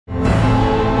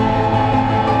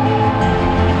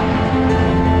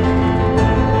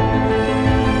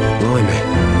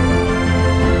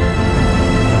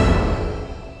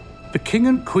King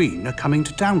and Queen are coming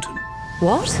to Downton.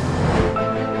 What?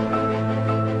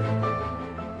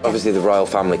 Obviously, the royal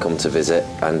family come to visit,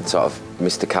 and sort of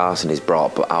Mr. Carson is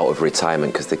brought out of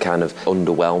retirement because they're kind of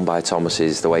underwhelmed by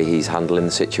the way he's handling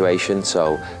the situation.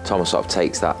 So Thomas sort of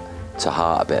takes that to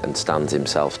heart a bit and stands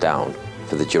himself down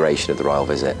for the duration of the royal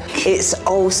visit. It's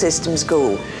all systems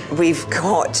go. We've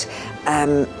got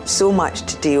so much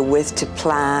to deal with, to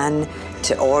plan,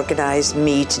 to organise,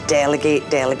 me to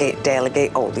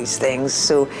delegate all these things.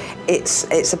 So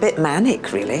it's a bit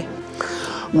manic, really.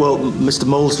 Well, Mr.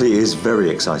 Molesley is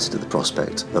very excited at the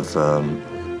prospect of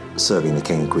serving the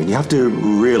King and Queen. You have to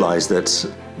realise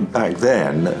that back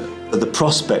then, the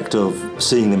prospect of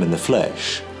seeing them in the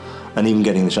flesh and even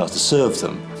getting the chance to serve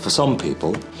them, for some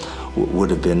people, would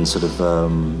have been sort of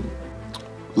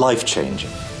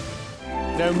life-changing.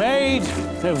 No maid,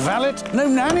 no valet, no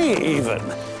nanny even.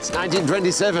 It's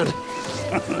 1927.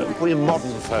 We're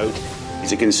modern folk.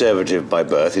 He's a conservative by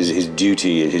birth. His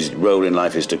duty, his role in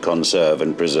life is to conserve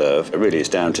and preserve. Really, it's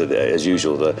down to, as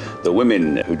usual, the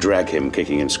women who drag him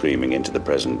kicking and screaming into the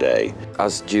present day.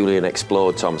 As Julian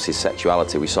explored Thomas's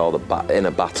sexuality, we saw the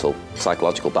inner battle,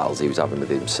 psychological battles he was having with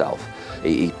himself.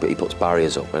 He puts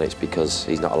barriers up, and it's because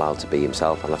he's not allowed to be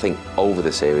himself. And I think over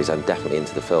the series, and definitely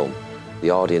into the film, the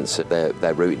audience,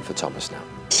 they're rooting for Thomas now.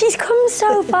 She's come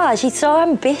so far. She's so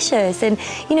ambitious and,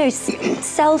 you know,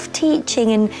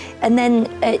 self-teaching and then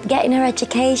getting her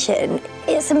education.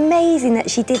 It's amazing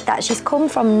that she did that. She's come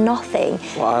from nothing.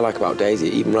 What I like about Daisy,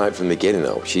 even right from the beginning,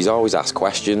 though, she's always asked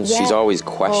questions. Yeah, she's always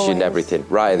questioned everything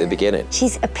right at the beginning.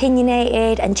 She's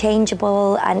opinionated and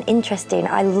changeable and interesting.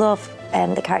 I love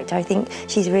the character. I think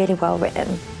she's really well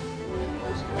written.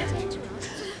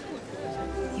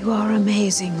 You are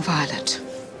amazing, Violet.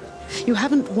 You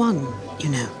haven't won, you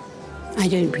know. I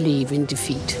don't believe in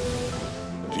defeat.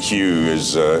 Hugh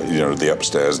is, you know, the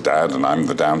upstairs dad, and I'm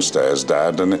the downstairs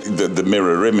dad, and the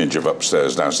mirror image of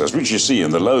upstairs, downstairs, which you see in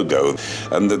the logo,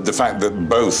 and the fact that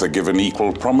both are given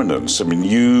equal prominence. I mean,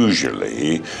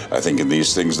 usually, I think in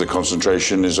these things, the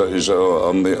concentration is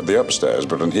on the upstairs,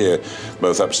 but in here,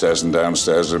 both upstairs and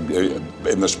downstairs are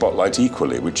in the spotlight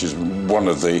equally, which is one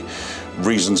of the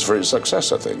reasons for its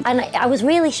success, I think. And I was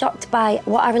really shocked by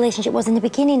what our relationship was in the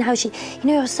beginning, how she, you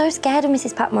know, I was so scared of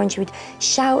Mrs. Patmore, and she would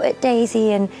shout at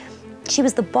Daisy, and she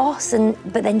was the boss,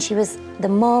 but then she was the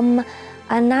mum,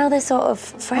 and now they're sort of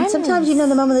friends. And sometimes, you know,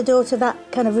 the mum and the daughter,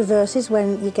 that kind of reverses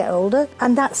when you get older,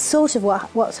 and that's sort of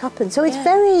what's happened. So it's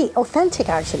very authentic,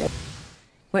 actually.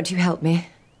 Won't you help me?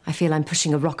 I feel I'm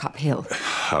pushing a rock uphill.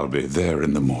 I'll be there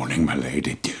in the morning, my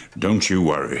lady. Don't you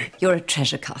worry. You're a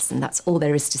treasure, Carson. That's all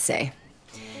there is to say.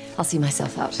 I'll see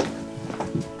myself out.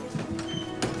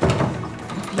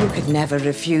 You could never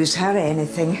refuse her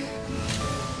anything.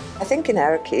 I think in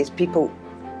our case, people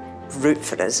root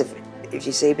for us, if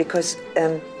you say, because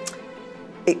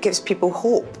it gives people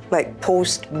hope, like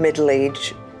post-middle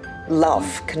age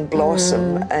love can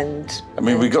blossom and... I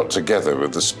mean, we got together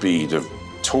with the speed of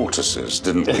tortoises,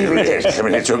 didn't we? I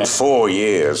mean, it took 4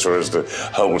 years for us to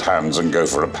hold hands and go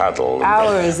for a paddle.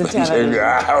 Hours of television.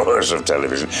 Hours of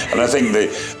television. And I think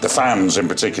the fans in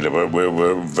particular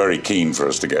were very keen for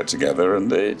us to get together,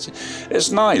 and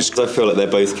it's nice. I feel like they're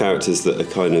both characters that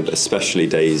are kind of, especially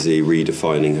Daisy,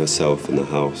 redefining herself in the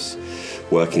house,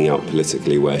 working out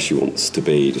politically where she wants to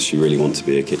be. Does she really want to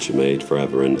be a kitchen maid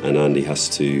forever? And Andy has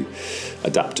to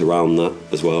adapt around that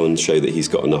as well and show that he's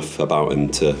got enough about him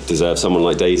to deserve someone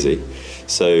like Daisy.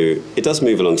 So it does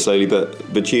move along slowly,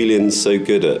 but Julian's so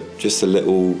good at just a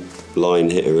little line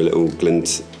hit or a little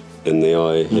glint in the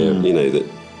eye here, you know, that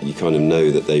you kind of know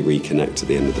that they reconnect at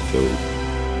the end of the film.